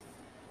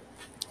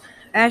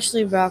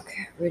Ashley Brock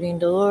reading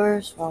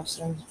Dolores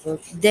Foster's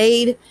book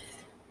Dade,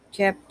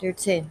 Chapter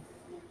 10.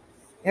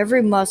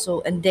 Every muscle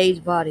in Dade's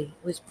body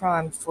was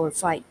primed for a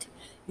fight.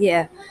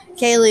 Yeah,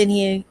 Kayla and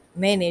he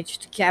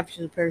managed to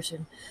capture the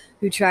person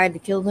who tried to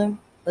kill them,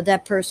 but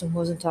that person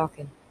wasn't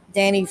talking.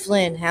 Danny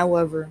Flynn,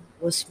 however,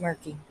 was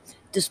smirking.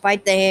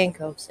 Despite the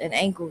handcuffs and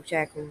ankle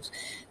shackles,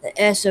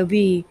 the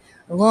SOB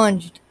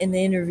lunged in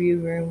the interview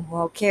room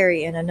while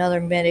Carrie and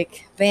another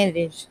medic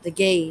bandaged the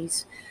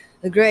graze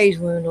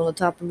wound on the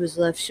top of his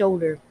left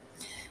shoulder.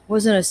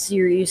 Wasn't a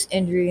serious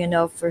injury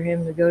enough for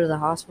him to go to the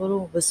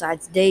hospital.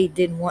 Besides, Dade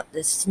didn't want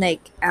the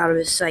snake out of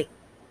his sight.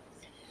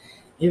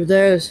 If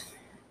there's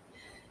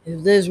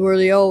if this were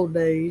the old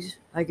days,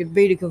 I could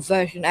beat a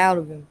confession out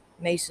of him,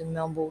 Mason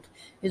mumbled.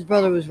 His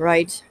brother was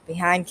right,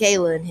 behind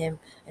Kayla and him,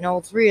 and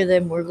all three of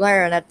them were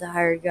glaring at the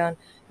hired gun,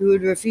 who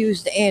had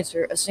refused to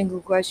answer a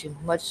single question,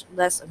 much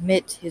less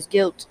admit his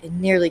guilt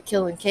in nearly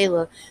killing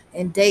Kayla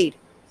and Dade.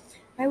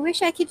 I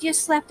wish I could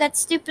just slap that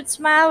stupid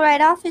smile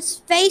right off his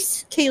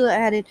face, Kayla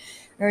added,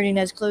 earning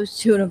as close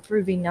to an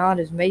approving nod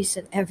as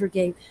Mason ever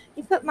gave.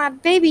 He put my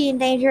baby in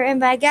danger, and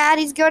by God,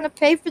 he's going to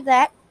pay for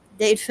that.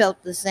 Dade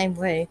felt the same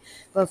way,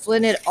 but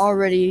Flynn had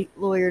already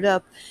lawyered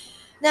up.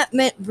 That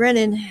meant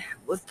Brennan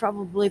would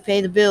probably pay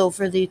the bill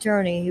for the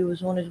attorney who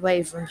was on his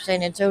way from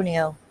San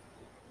Antonio.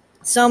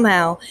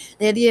 Somehow,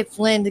 they had to get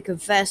Flynn to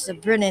confess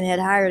that Brennan had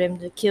hired him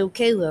to kill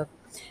Kayla.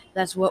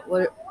 That's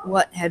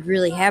what had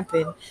really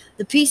happened.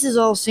 The pieces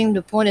all seemed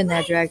to point in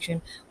that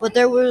direction, but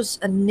there was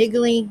a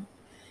niggling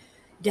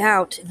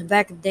doubt in the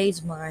back of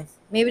Dade's mind.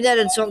 Maybe that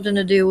had something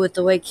to do with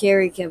the way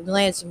Carrie kept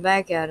glancing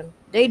back at him.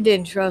 Dade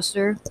didn't trust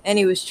her, and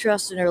he was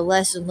trusting her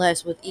less and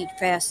less with each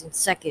passing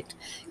second.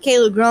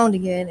 Kayla groaned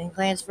again and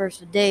glanced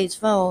first at Dade's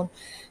phone,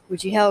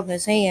 which he held in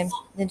his hand.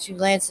 Then she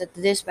glanced at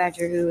the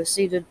dispatcher who was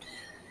seated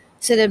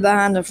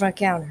behind the front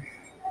counter.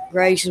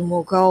 Grayson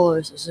will call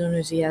us as soon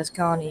as he has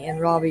Connie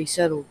and Robbie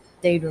settled,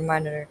 Dade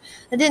reminded her.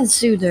 That didn't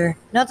soothe her.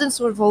 Nothing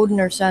sort of holding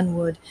her son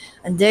would,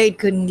 and Dade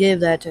couldn't give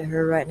that to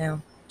her right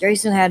now.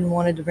 Grayson hadn't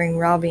wanted to bring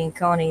Robbie and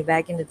Connie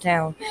back into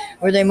town,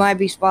 where they might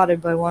be spotted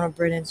by one of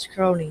Brennan's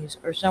cronies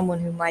or someone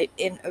who might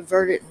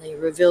inadvertently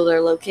reveal their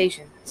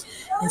location.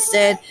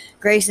 Instead,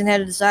 Grayson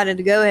had decided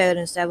to go ahead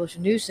and establish a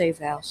new safe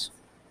house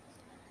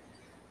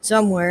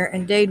somewhere,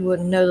 and Dade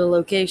wouldn't know the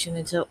location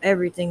until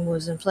everything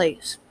was in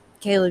place.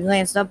 Kayla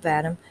glanced up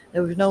at him.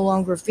 There was no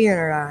longer fear in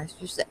her eyes,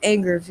 just the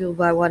anger fueled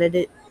by what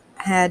it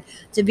had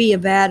to be a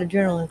bad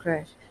adrenaline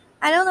crash.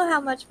 I don't know how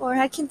much more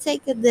I can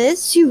take of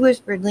this, she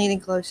whispered, leaning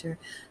closer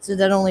so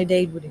that only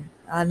Dade would hear.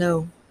 I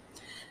know.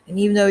 And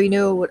even though he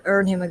knew it would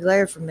earn him a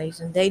glare from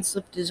Mason, Dade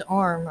slipped his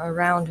arm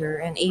around her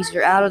and eased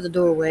her out of the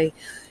doorway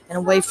and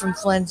away from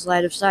Flynn's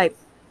line of sight.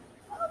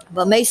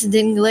 But Mason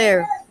didn't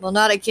glare. Well,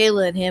 not at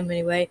Kayla and him,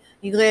 anyway.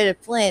 He glared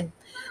at Flynn.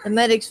 The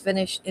medics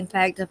finished and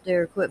packed up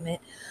their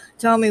equipment.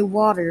 Tommy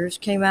Waters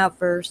came out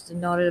first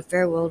and nodded a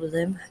farewell to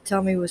them.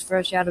 Tommy was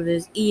fresh out of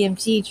his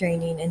EMT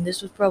training, and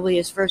this was probably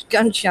his first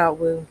gunshot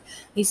wound.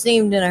 He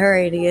seemed in a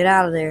hurry to get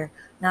out of there.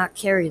 Not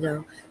Carrie,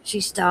 though.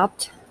 She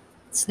stopped,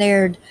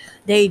 snared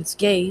Dade's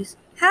gaze.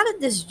 How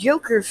did this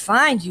joker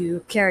find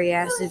you? Carrie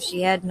asked if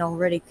she hadn't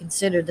already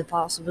considered the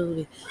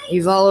possibility.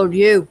 He followed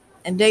you.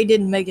 And they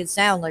didn't make it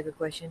sound like a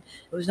question.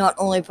 It was not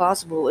only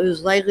possible, it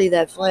was likely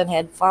that Flynn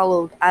had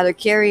followed either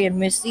Carrie and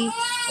Misty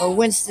or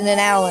Winston and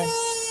Alan.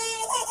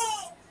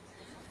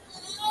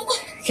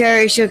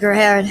 Carrie shook her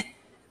head,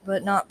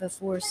 but not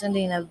before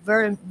sending a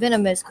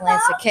venomous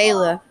glance at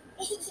Kayla,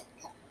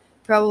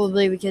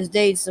 probably because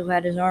Dade still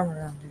had his arm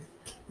around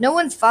her. No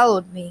one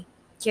followed me,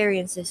 Carrie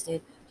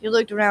insisted. She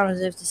looked around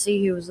as if to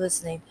see who was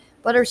listening,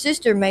 but her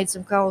sister made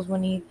some calls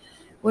when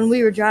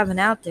we were driving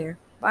out there.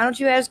 Why don't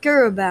you ask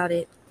her about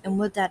it? And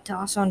with that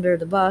toss under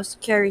the bus,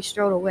 Carrie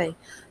strode away.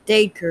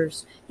 Dade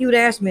cursed. He would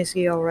ask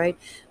Missy all right,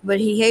 but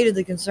he hated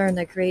the concern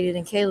that created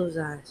in Kayla's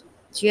eyes.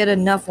 She had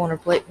enough on her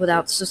plate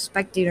without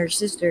suspecting her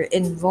sister's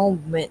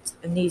involvement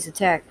in these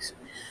attacks.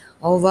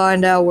 I'll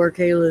find out where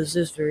Kayla's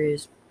sister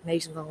is,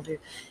 Mason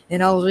volunteered,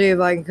 and I'll see if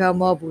I can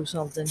come up with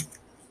something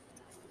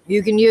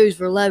you can use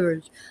for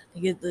leverage to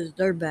get this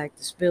dirtbag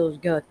to spill his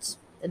guts.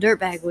 The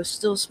dirtbag was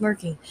still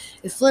smirking.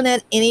 If Flynn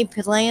had any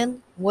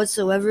plan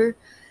whatsoever,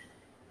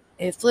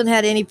 if Flynn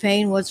had any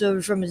pain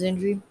whatsoever from his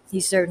injury, he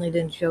certainly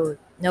didn't show it.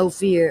 No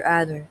fear,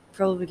 either,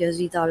 probably because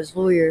he thought his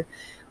lawyer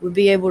would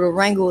be able to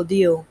wrangle a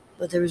deal.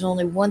 But there was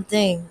only one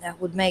thing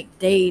that would make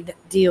Dade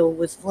deal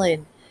with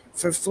Flynn.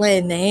 For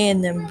Flynn to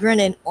hand them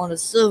Brennan on a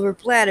silver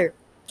platter.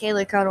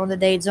 Kayla caught onto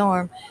Dade's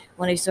arm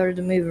when he started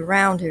to move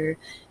around her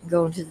and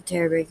go into the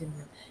interrogation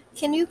room.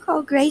 Can you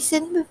call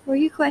Grayson before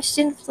you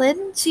question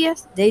Flynn? She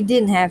asked. They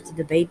didn't have to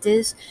debate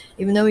this,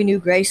 even though he knew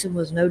Grayson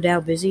was no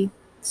doubt busy.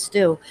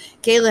 Still,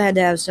 Kayla had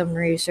to have some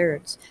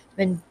reassurance. It's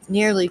been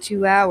nearly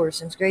 2 hours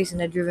since Grayson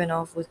had driven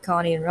off with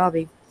Connie and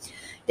Robbie.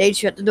 Dade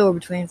shut the door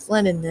between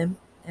Flynn and them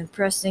and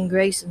pressed in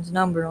Grayson's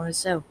number on his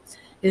cell.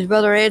 His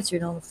brother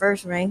answered on the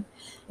first ring,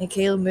 and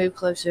Kayla moved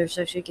closer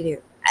so she could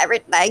hear.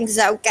 Everything's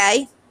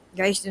okay,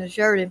 Grayson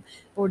assured him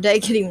before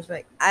Dade could even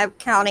speak. I have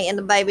Connie and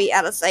the baby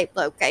at a safe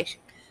location.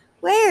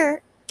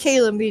 Where?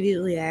 Kayla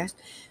immediately asked,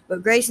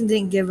 but Grayson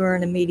didn't give her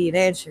an immediate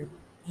answer.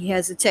 He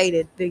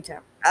hesitated big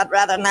time. I'd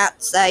rather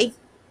not say.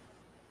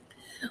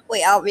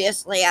 We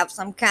obviously have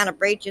some kind of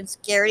breach in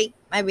security,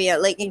 maybe a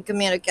leak in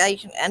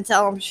communication,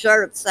 until I'm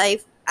sure it's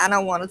safe. I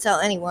don't want to tell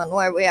anyone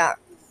where we are.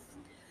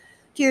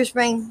 Tears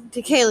sprang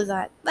to Kayla's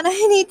eyes. But I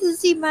need to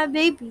see my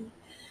baby.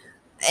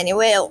 And you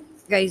will.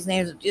 Grayson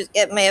answered, just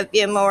give me a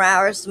few more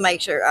hours to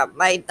make sure I've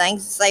made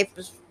things as safe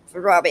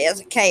for Robbie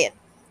as I can.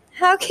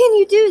 How can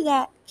you do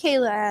that?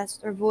 Kayla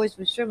asked. Her voice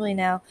was trembling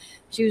now.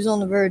 She was on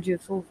the verge of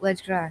a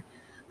full-fledged cry.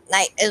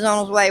 Nate is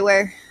on his way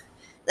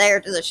there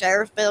to the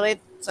sheriff's building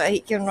so he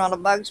can run a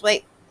bug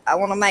sweep. I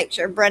want to make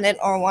sure Brendan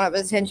or one of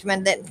his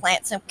henchmen didn't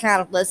plant some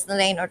kind of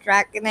listening or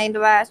tracking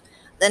device.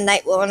 Then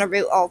Nate will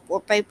interview all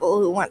 4 people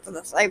who went to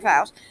the safe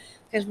house,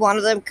 because one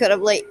of them could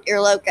have leaked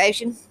your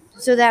location.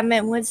 So that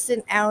meant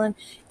Winston, Allen,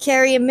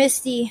 Carrie, and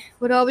Misty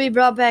would all be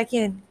brought back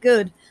in.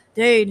 Good.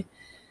 Dade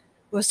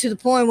was to the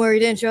point where he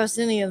didn't trust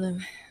any of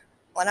them.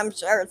 When I'm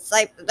sure it's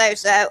safe to do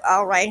so,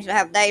 I'll arrange to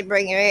have Dade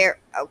bring you here,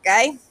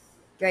 okay?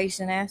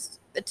 Grayson asked.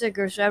 It took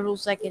her several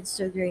seconds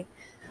to agree.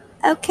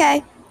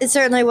 Okay. It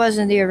certainly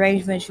wasn't the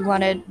arrangement she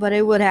wanted, but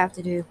it would have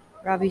to do.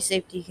 Robbie's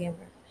safety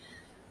camera.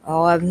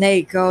 I'll have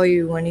Nate call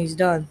you when he's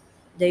done,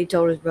 Dade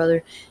told his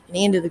brother, and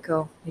he ended the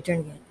call. He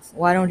turned again.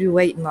 Why don't you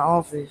wait in my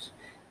office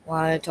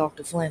while I talk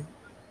to Flynn?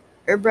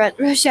 Her breath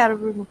rushed out of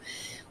her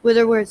with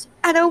her words.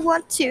 I don't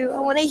want to. I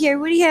want to hear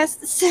what he has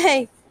to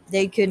say.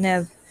 Dade couldn't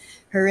have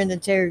her in the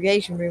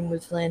interrogation room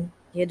with Flynn.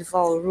 He had to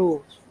follow the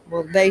rules.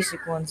 Well, the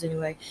basic ones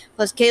anyway.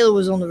 Plus, Kayla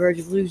was on the verge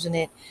of losing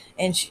it,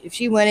 and if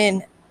she went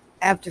in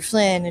after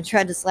Flynn and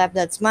tried to slap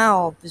that smile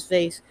off his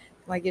face,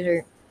 it might get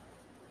hurt.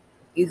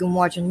 You can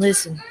watch and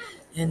listen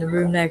in the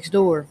room next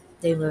door.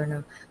 They let her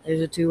know.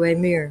 There's a two-way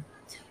mirror.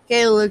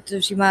 Kayla looked as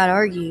if she might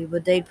argue,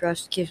 but Dade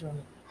pressed a kiss on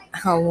it.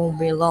 I won't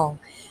be long.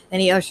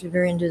 And he ushered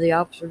her into the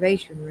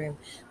observation room.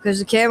 Because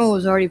the camera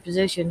was already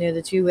positioned near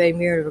the two-way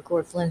mirror to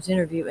record Flynn's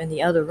interview in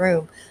the other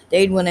room,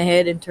 Dade went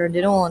ahead and turned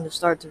it on to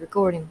start the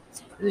recording.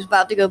 He was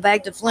about to go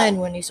back to Flynn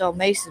when he saw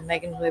Mason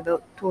making his way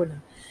toward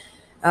him.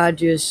 I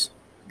just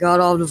got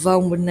off the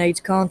phone with Nate's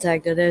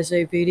contact at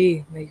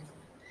SAPD.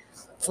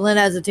 Flynn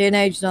has a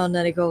teenage son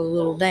that he calls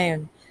Little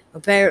Dan.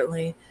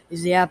 Apparently,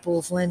 he's the apple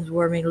of Flynn's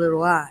wormy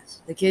little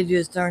eyes. The kid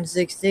just turned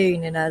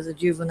 16 and has a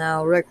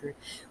juvenile record.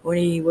 When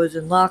he was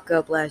in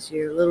lockup last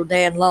year, Little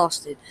Dan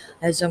lost it,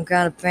 had some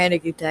kind of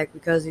panic attack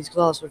because he's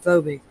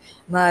claustrophobic.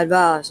 My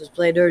advice is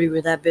play dirty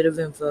with that bit of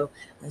info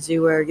and see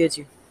where it gets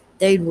you.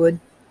 Dade would.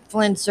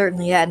 Flynn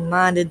certainly hadn't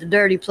minded the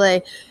dirty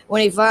play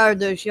when he fired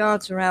those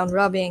shots around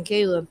Robbie and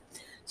Caleb,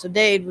 so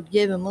Dade would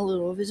give him a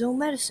little of his own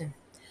medicine.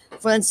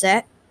 Flynn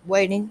sat,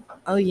 waiting.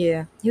 Oh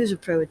yeah, he was a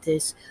pro at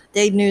this.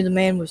 Dade knew the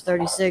man was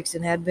 36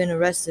 and had been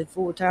arrested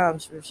 4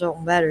 times for assault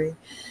and battery,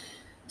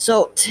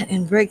 assault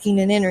and breaking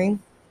and entering.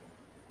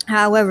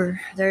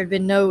 However, there had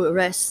been no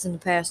arrests in the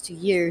past 2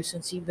 years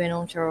since he'd been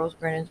on Charles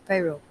Brennan's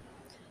payroll.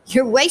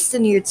 You're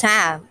wasting your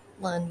time,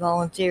 Flynn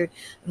volunteered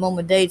the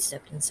moment Dade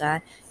stepped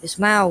inside. His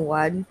smile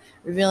widened,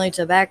 revealing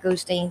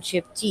tobacco-stained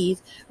chipped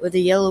teeth with a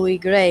yellowy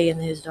gray in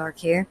his dark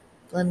hair.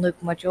 Flynn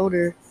looked much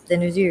older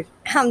than his years.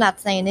 I'm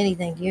not saying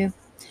anything to you.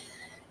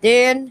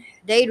 Then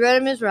Dade read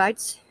him his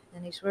rights.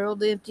 Then he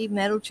swirled the empty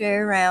metal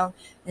chair around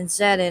and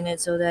sat in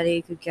it so that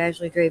he could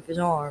casually drape his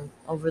arm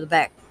over the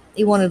back.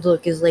 He wanted to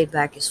look as laid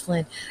back as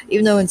Flynn,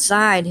 even though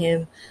inside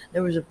him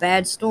there was a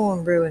bad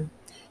storm brewing.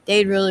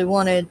 Dade really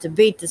wanted to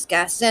beat this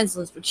guy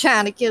senseless for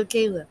trying to kill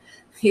Kayla.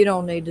 You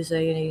don't need to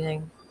say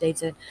anything, Dade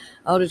said.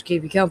 I'll just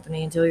keep you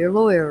company until your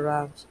lawyer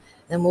arrives.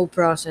 Then we'll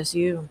process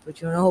you and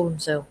put you in a holding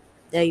cell.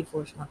 Dade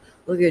forced a smile.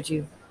 Look at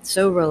you.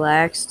 So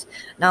relaxed.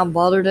 Not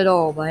bothered at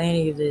all by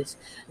any of this.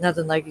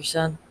 Nothing like your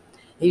son.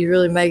 He's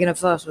really making a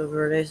fuss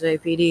over at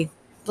SAPD.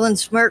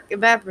 Flynn's smirk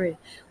evaporated.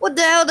 What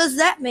the hell does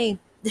that mean?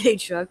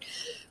 Dade shrugged.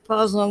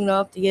 Paused long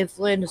enough to get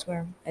Flynn to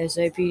squirm.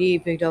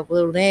 SAPD picked up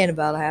Little Dan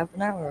about a half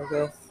an hour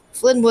ago.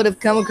 Flynn would have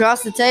come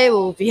across the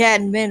table if he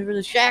hadn't been for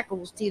the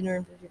shackles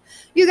teetering.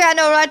 You got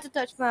no right to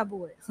touch my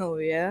boy. Oh,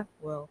 yeah?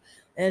 Well,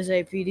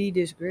 SAPD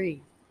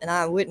disagreed. An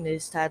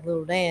eyewitness tied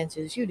Little Dan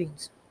to the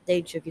shootings.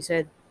 Dade shook his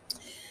head.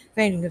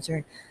 Faint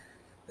concern.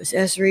 This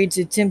S. Reed's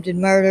attempted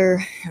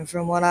murder, and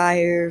from what I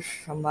hear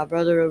from my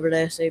brother over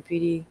at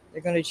SAPD,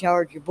 they're going to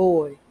charge your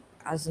boy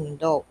as an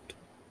adult.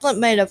 Flint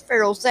made a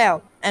feral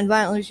sound and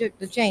violently shook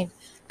the chain.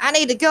 I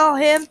need to call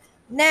him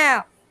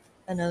now.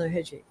 Another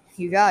headshake.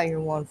 You got your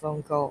one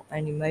phone call,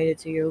 and you made it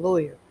to your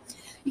lawyer.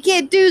 You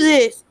can't do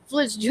this.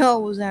 Flint's jaw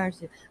was iron.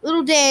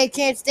 Little Dan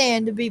can't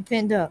stand to be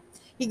pinned up.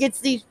 He gets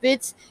these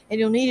fits, and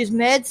he'll need his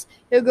meds.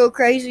 He'll go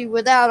crazy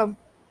without them.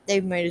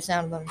 Dave made a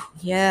sound about him.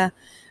 Yeah,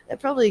 that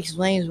probably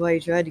explains why he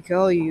tried to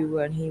call you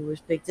when he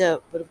was picked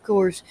up. But of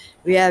course,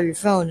 we have your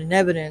phone and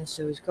evidence,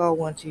 so his call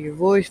went to your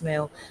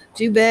voicemail.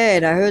 Too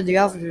bad. I heard the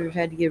officers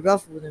had to get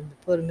rough with him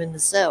to put him in the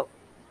cell.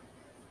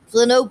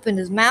 Flynn opened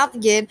his mouth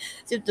again,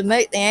 as if to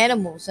make the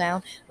animal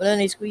sound, but then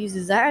he squeezed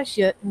his eyes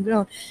shut and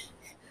groaned.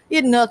 You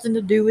had nothing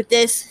to do with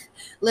this.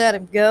 Let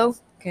him go.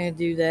 Can't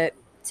do that.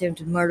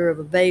 attempted murder of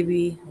a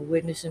baby, a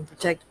witness in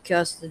protective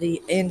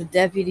custody, and the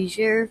deputy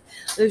sheriff.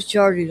 Those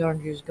charges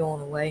aren't just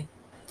going away.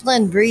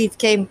 Flynn's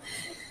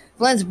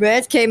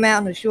breath came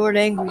out in short,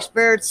 angry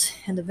spurts,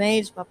 and the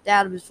veins popped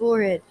out of his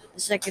forehead. The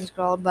seconds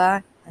crawled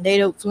by, and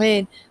they'd hoped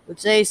Flynn would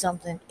say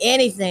something,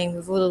 anything,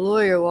 before the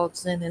lawyer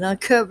waltzed in and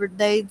uncovered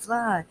Dade's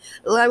lie.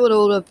 The lie would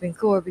hold up in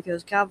court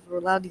because cops were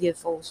allowed to give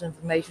false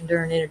information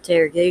during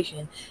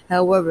interrogation.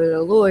 However,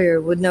 the lawyer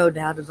would no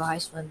doubt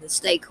advise Flynn to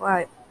stay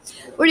quiet.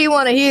 What do you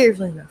want to hear,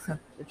 Flynn?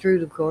 The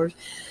truth, of course.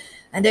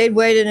 And Dade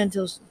waited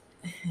until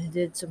he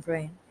did some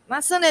praying. My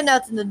son had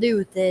nothing to do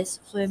with this,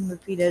 Flynn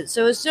repeated.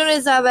 So as soon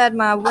as I've had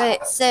my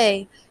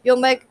say, you'll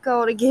make a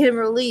call to get him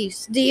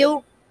released.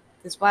 Deal?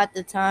 Despite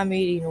the time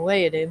eating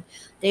away at him,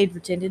 Dade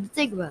pretended to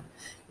think about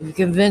it. If you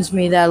convince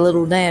me that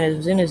little Dan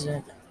is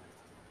innocent,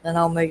 then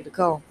I'll make the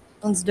call.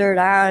 Flynn's dark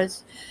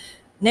eyes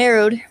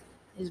narrowed.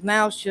 His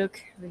mouth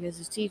shook because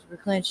his teeth were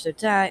clenched so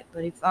tight,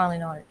 but he finally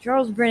nodded.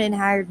 Charles Brennan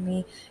hired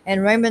me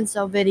and Raymond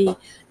Salvetti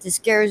to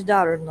scare his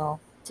daughter-in-law.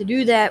 To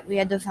do that, we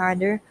had to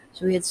find her,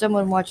 so we had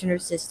someone watching her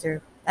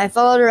sister. I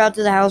followed her out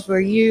to the house where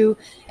you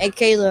and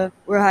Kayla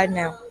were hiding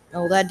out.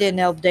 Oh, that didn't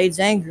help Dade's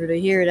anger to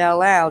hear it out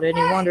loud, and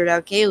he wondered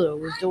how Kayla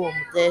was doing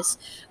with this.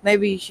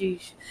 Maybe she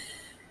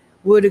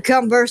would have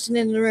come bursting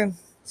into the room.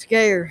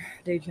 Scare her,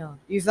 Dade yawned.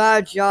 You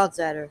fired shots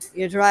at her.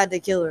 You tried to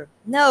kill her.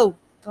 No,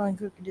 Flynn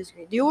quickly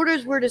disagreed. The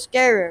orders were to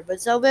scare her, but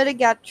Salvetti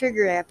got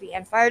trigger happy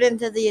and fired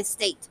into the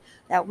estate.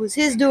 That was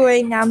his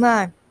doing, not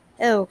mine.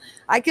 Hell,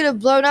 I could have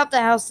blown up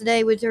the house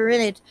today with her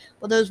in it,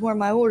 but those weren't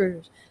my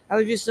orders. I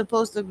was just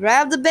supposed to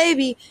grab the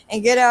baby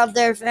and get out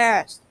there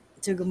fast.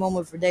 It took a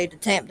moment for Dade to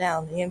tamp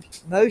down the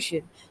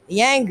emotion,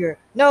 the anger.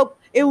 Nope,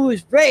 it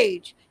was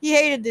rage. He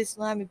hated this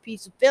slimy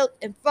piece of filth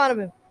in front of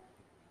him.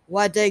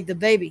 Why take the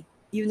baby?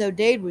 Even though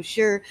Dade was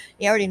sure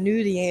he already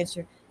knew the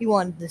answer, he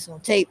wanted this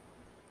on tape.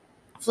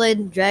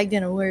 Flynn dragged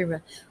in a weary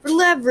breath. For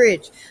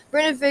leverage.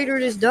 Brennan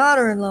figured his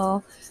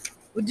daughter-in-law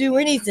would do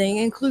anything,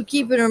 include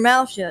keeping her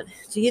mouth shut,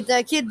 to get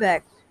that kid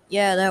back.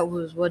 Yeah, that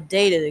was what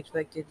Dade had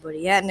expected, but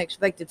he hadn't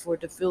expected for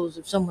it to feel as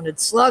if someone had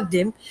slugged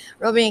him.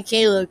 Robbie and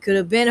Kayla could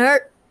have been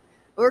hurt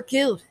or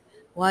killed.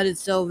 Why did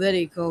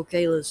Salvetti call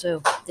Kayla's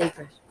cell? Dade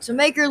pressed. To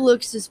make her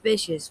look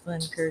suspicious,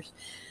 Flynn cursed.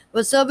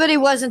 But Salvetti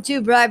wasn't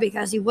too bright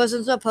because he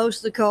wasn't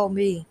supposed to call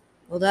me.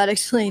 Well, that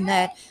explained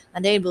that.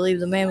 And Dade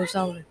believed the man was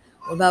something.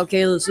 What about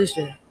Kayla's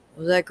sister?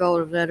 Was that called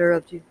or that her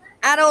up to?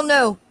 I don't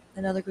know.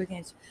 Another quick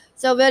answer.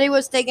 Salvetti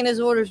was taking his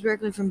orders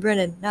directly from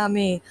Brennan, not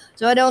me.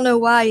 So I don't know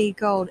why he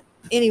called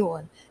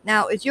anyone.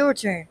 Now it's your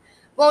turn.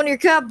 Phone your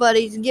cop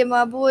buddies and get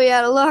my boy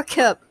out of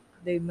lockup.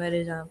 They made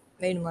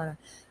him on.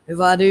 If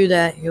I do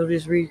that, he'll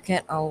just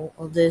recant all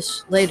of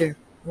this later.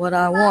 What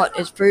I want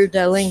is proof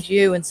that links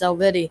you and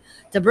Salvetti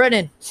to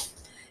Brennan.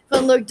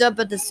 Flynn looked up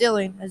at the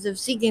ceiling as if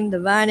seeking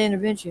divine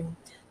intervention.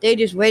 They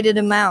just waited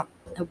him out,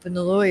 hoping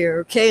the lawyer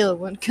or Kayla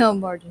wouldn't come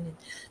barging in.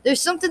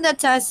 There's something that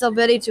ties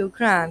Salvetti to a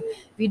crime.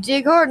 If you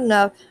dig hard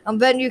enough, I'm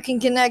betting you can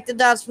connect the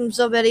dots from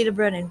Salvetti to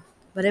Brennan.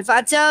 But if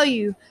I tell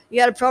you, you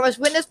gotta promise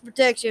witness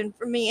protection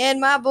for me and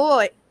my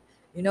boy.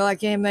 You know I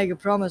can't make a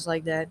promise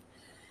like that.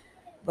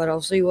 But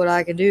I'll see what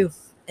I can do.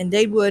 And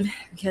Dade would,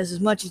 because as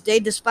much as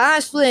Dade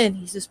despised Flynn,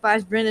 he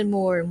despised Brennan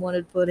more and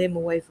wanted to put him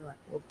away from it.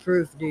 What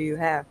proof do you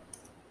have?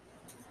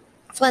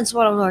 Flynn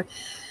swallowed hard.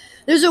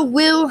 There's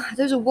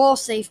a wall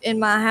safe in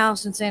my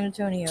house in San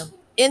Antonio.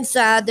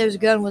 Inside, there's a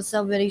gun with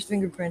Salvetti's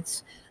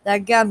fingerprints.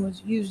 That gun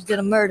was used in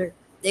a murder.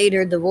 Dade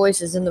heard the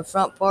voices in the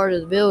front part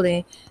of the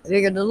building and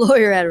figured the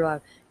lawyer had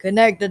arrived.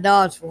 Connect the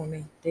dots for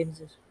me, Dade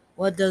says.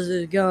 What does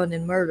this gun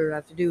and murder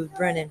have to do with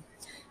Brennan?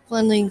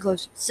 Flynn leaned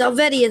closer.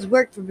 Salvetti has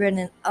worked for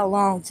Brennan a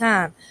long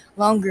time,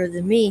 longer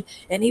than me,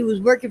 and he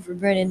was working for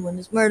Brennan when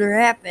this murder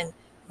happened.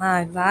 My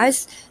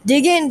advice,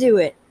 dig into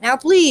it. Now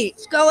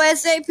please, go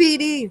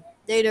SAPD.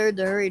 Dade heard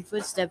the hurried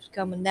footsteps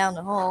coming down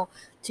the hall.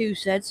 2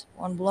 sets,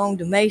 one belonged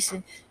to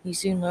Mason, he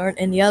soon learned,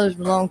 and the others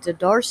belonged to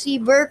Darcy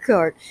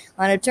Burkhart,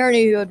 an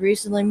attorney who had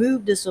recently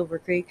moved to Silver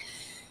Creek.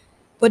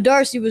 But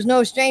Darcy was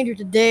no stranger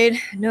to Dade.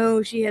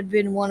 No, she had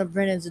been one of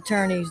Brennan's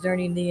attorneys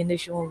during the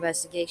initial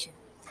investigation.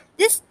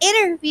 This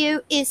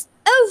interview is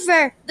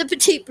over, the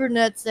petite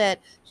brunette said.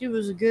 She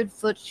was a good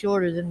foot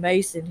shorter than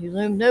Mason, who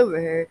loomed over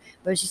her,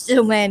 but she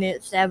still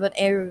managed to have an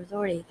air of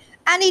authority.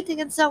 I need to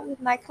consult with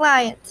my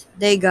client.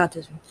 They got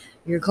this one.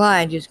 Your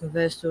client just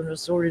confessed to an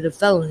assortment of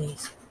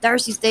felonies.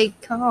 Darcy stayed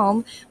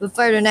calm, but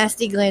fired a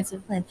nasty glance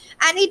at Flynn.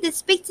 I need to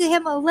speak to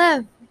him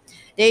alone.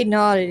 Dade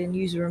nodded and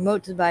used a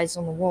remote device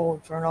on the wall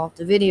to turn off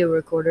the video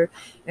recorder,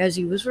 as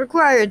he was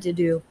required to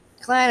do.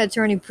 Client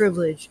attorney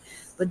privilege.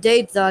 But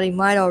Dade thought he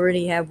might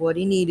already have what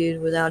he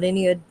needed without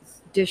any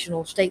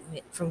additional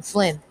statement from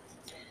Flynn.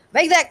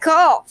 Make that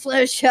call,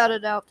 Flynn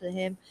shouted out to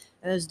him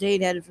as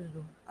Dade headed for the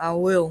door. I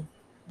will,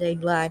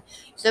 Dade lied.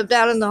 He stepped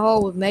out in the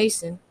hall with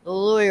Mason. The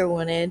lawyer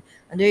went in,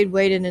 and Dade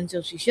waited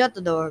until she shut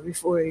the door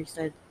before he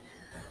said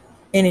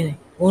anything.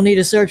 We'll need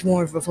a search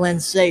warrant for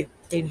Flynn's safe,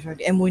 Dade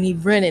instructed, and we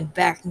need Brennan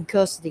back in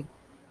custody.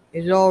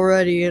 It's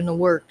already in the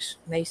works,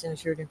 Mason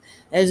assured him.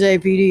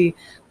 SAPD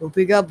will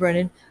pick up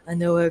Brennan,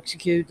 and they'll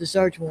execute the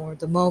search warrant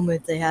the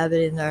moment they have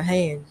it in their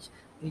hands.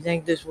 You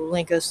think this will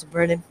link us to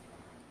Brennan?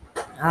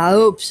 I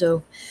hope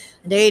so.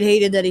 Dade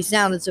hated that he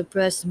sounded so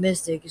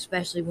pessimistic,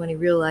 especially when he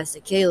realized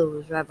that Kayla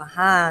was right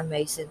behind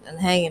Mason and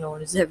hanging on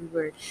his every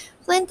word.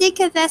 Flynn did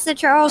confess that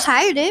Charles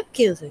hired him,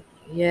 Kayla said.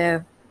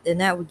 Yeah, then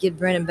that would get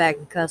Brennan back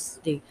in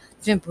custody.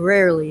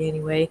 Temporarily,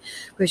 anyway,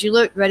 because she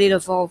looked ready to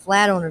fall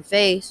flat on her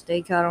face.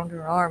 Dade caught onto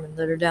her arm and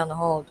led her down the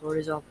hall toward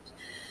his office.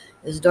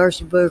 This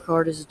Darcy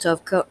Burkhardt is a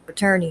tough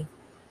attorney.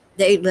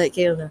 Dade let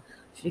Kayla know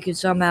she could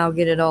somehow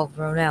get it all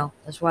thrown out.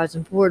 That's why it's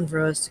important for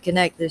us to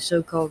connect this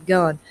so-called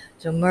gun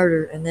to a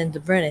murder and then to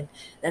Brennan.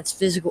 That's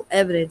physical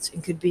evidence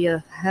and could be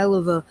a hell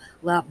of a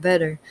lot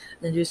better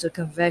than just a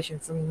confession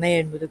from a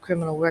man with a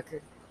criminal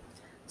record.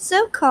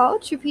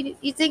 So-called? She repeated.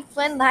 You think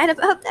Flynn lied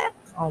about that?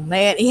 Oh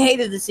man, he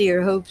hated to see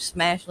her hopes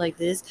smashed like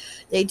this.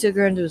 They took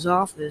her into his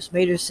office,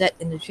 made her sit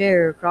in the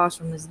chair across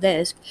from his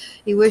desk.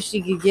 He wished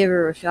he could give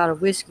her a shot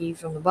of whiskey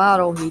from the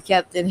bottle he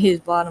kept in his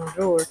bottom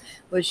drawer,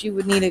 but she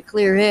would need a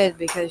clear head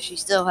because she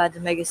still had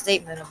to make a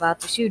statement about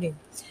the shooting.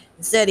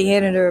 Instead, he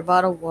handed her a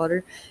bottle of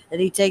water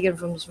that he'd taken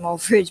from the small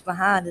fridge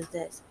behind his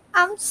desk.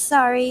 I'm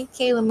sorry,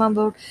 Kayla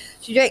mumbled.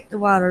 She drank the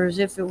water as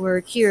if it were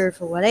a cure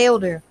for what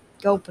ailed her,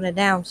 gulping it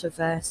down so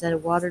fast that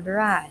it watered her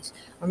eyes.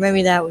 Or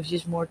maybe that was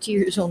just more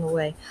tears on the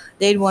way.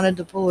 Dade wanted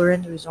to pull her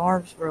into his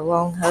arms for a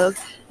long hug.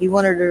 He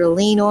wanted her to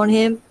lean on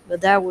him,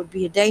 but that would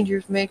be a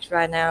dangerous mix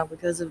right now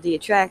because of the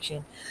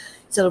attraction.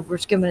 Philip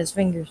was skimming his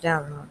fingers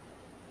down her arm.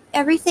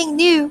 Everything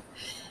new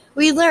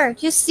we learned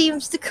just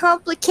seems to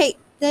complicate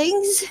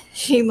things,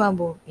 she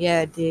mumbled.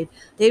 Yeah, it did.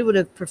 Dade would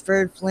have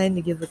preferred Flynn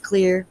to give a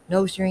clear,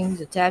 no strings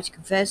attached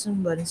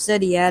confession, but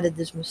instead he added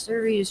this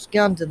mysterious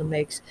gun to the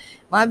mix.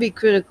 It might be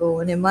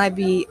critical and it might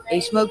be a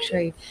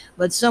smokescreen,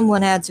 but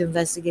someone had to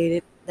investigate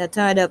it. That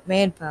tied up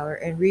manpower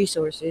and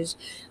resources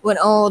when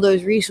all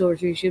those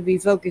resources should be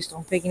focused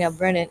on picking up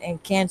Brennan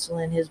and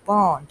canceling his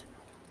bond.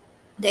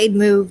 Dade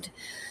moved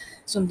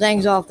some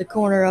things off the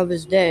corner of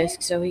his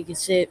desk so he could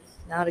sit,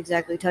 not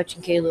exactly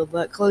touching Caleb,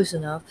 but close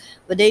enough.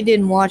 But they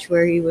didn't watch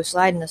where he was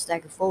sliding a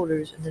stack of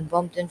folders and then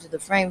bumped into the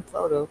framed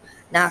photo,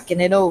 knocking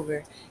it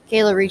over.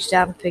 Kayla reached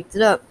out and picked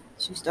it up.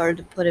 She started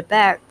to put it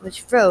back, but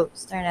she froze,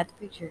 staring at the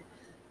picture.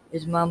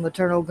 It's my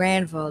maternal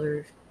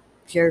grandfather,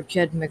 Sheriff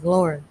Chet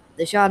McLaurin.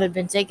 The shot had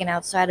been taken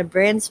outside a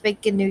brand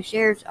spanking new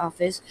sheriff's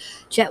office.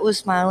 Chet was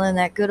smiling,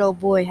 that good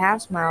old boy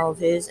half smile of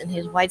his, and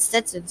his white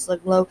Stetson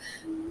slipped low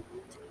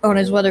on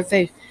his weathered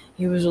face.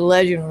 He was a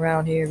legend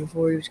around here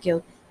before he was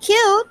killed.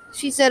 Killed?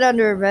 She said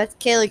under her breath.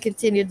 Kayla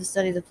continued to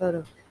study the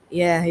photo.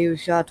 Yeah, he was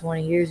shot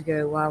 20 years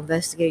ago while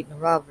investigating a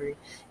robbery.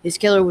 His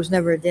killer was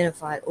never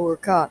identified or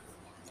caught.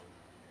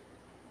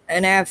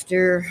 And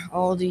after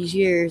all these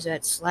years,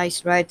 that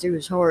sliced right through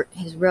his heart,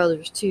 his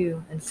brothers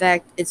too. In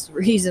fact, it's the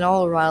reason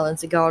all the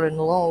violence had got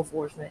into law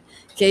enforcement.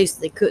 A case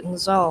they couldn't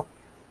solve.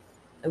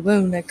 A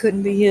wound that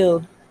couldn't be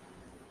healed.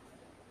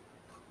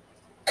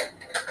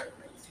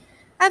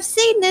 I've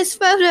seen this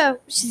photo,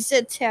 she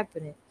said,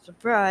 tapping it.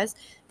 Surprised,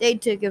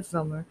 Dade took it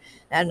from her.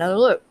 Had another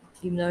look,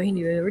 even though he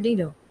knew every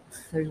detail.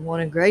 There's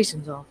one in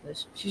Grayson's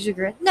office. She shook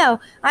her head. No,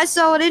 I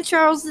saw it in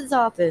Charles's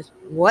office.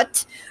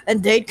 What?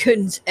 And Dade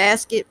couldn't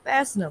ask it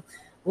fast enough.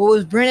 What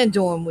was Brennan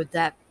doing with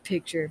that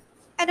picture?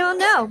 I don't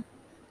know.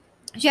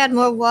 She had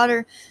more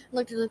water.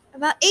 Looked at it.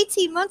 About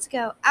 18 months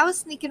ago, I was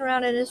sneaking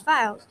around in his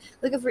files,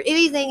 looking for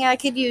anything I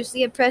could use to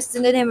get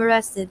Preston and him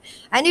arrested.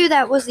 I knew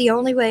that was the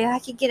only way I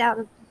could get out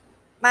of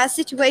my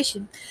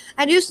situation.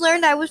 I just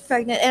learned I was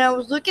pregnant, and I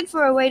was looking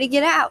for a way to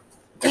get out.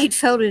 Dade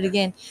felt it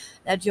again.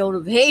 That jolt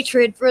of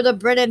hatred for the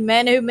Brennan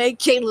man who made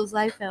Kayla's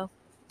life hell.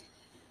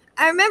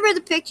 I remember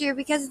the picture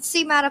because it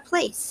seemed out of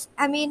place.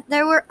 I mean,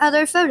 there were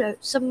other photos,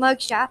 some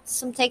mugshots,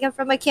 some taken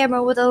from a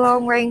camera with a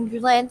long-range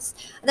lens.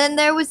 And then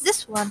there was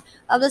this one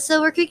of the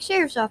Silver Creek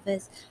Sheriff's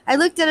Office. I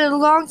looked at it a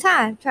long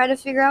time, trying to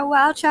figure out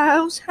why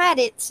Charles had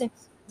it.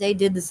 They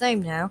did the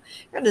same now,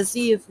 trying to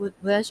see if with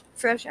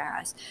fresh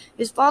eyes.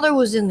 His father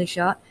was in the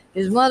shot,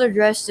 his mother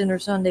dressed in her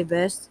Sunday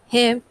best,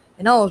 him,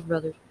 and all his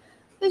brothers.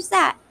 Who's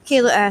that?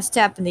 Kayla asked,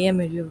 tapping the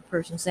image of a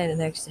person standing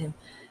next to him.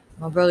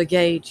 My brother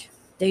Gage.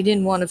 They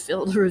didn't want to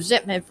feel the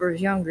resentment for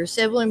his younger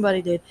sibling, but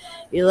he did.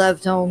 He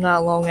left home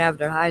not long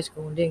after high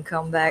school and didn't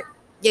come back.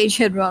 Gage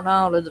had run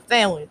out of the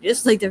family,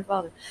 just like their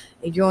father.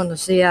 He joined the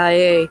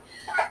CIA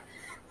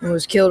and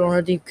was killed on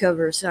a deep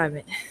cover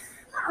assignment.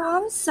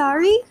 Oh, I'm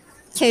sorry,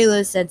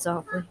 Kayla said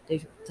softly.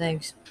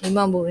 Thanks. He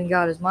mumbled and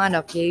got his mind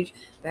off Gage,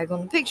 back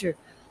on the picture,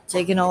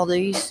 taking all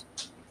these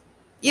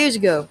years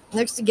ago.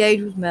 Next to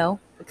Gage was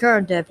Mel, the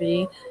current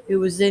deputy, who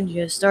was then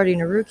just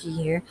starting a rookie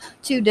year.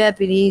 Two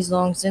deputies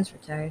long since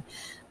retired.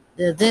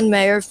 The then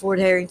mayor, Fort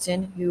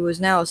Harrington, who was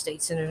now a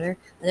state senator,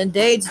 and then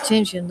Dade's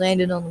attention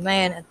landed on the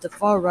man at the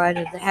far right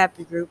of the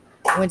Happy Group,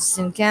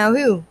 Winston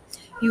Calhoun.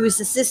 He was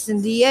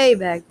assistant DA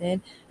back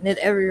then and had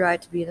every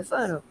right to be in the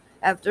photo.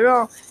 After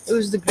all, it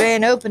was the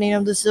grand opening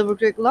of the Silver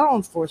Creek Law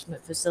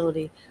Enforcement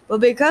Facility. But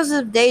because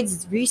of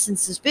Dade's recent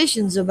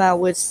suspicions about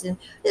Winston,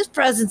 his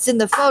presence in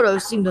the photo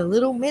seemed a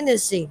little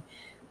menacing.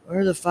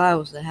 Where are the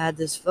files that had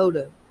this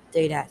photo?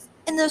 Dade asked.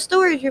 In the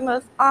storage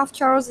room off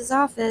Charles's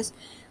office,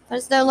 but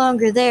it's no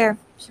longer there.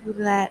 She was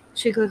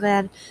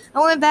glad.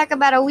 I went back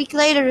about a week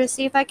later to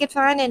see if I could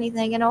find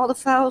anything, and all the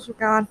files were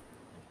gone.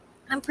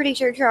 I'm pretty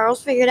sure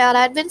Charles figured out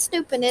I'd been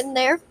snooping in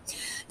there.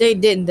 They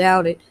didn't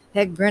doubt it.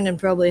 Heck, Brennan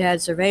probably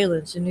had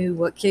surveillance and knew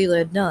what Kayla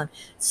had done.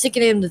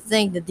 Sickened him to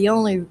think that the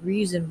only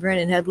reason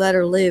Brennan had let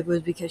her live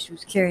was because she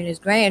was carrying his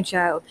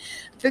grandchild.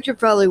 The picture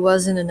probably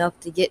wasn't enough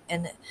to get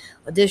an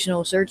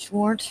additional search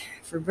warrant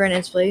for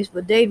Brennan's place,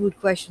 but Dade would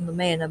question the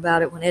man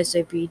about it when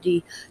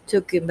SAPD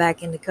took him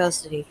back into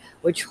custody,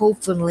 which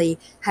hopefully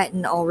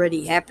hadn't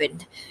already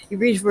happened. He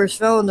reached for his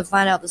phone to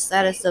find out the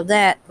status of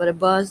that, but it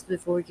buzzed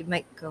before he could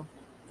make a call.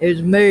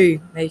 "It's me,"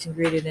 Mason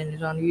greeted in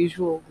his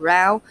unusual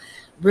growl.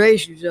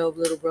 "Brace yourself,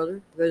 little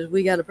brother, because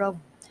we got a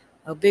problem.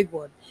 A big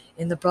one.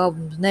 And the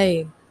problem's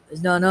name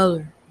is none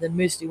other than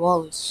Misty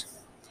Wallace."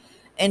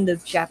 End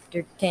of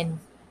chapter 10.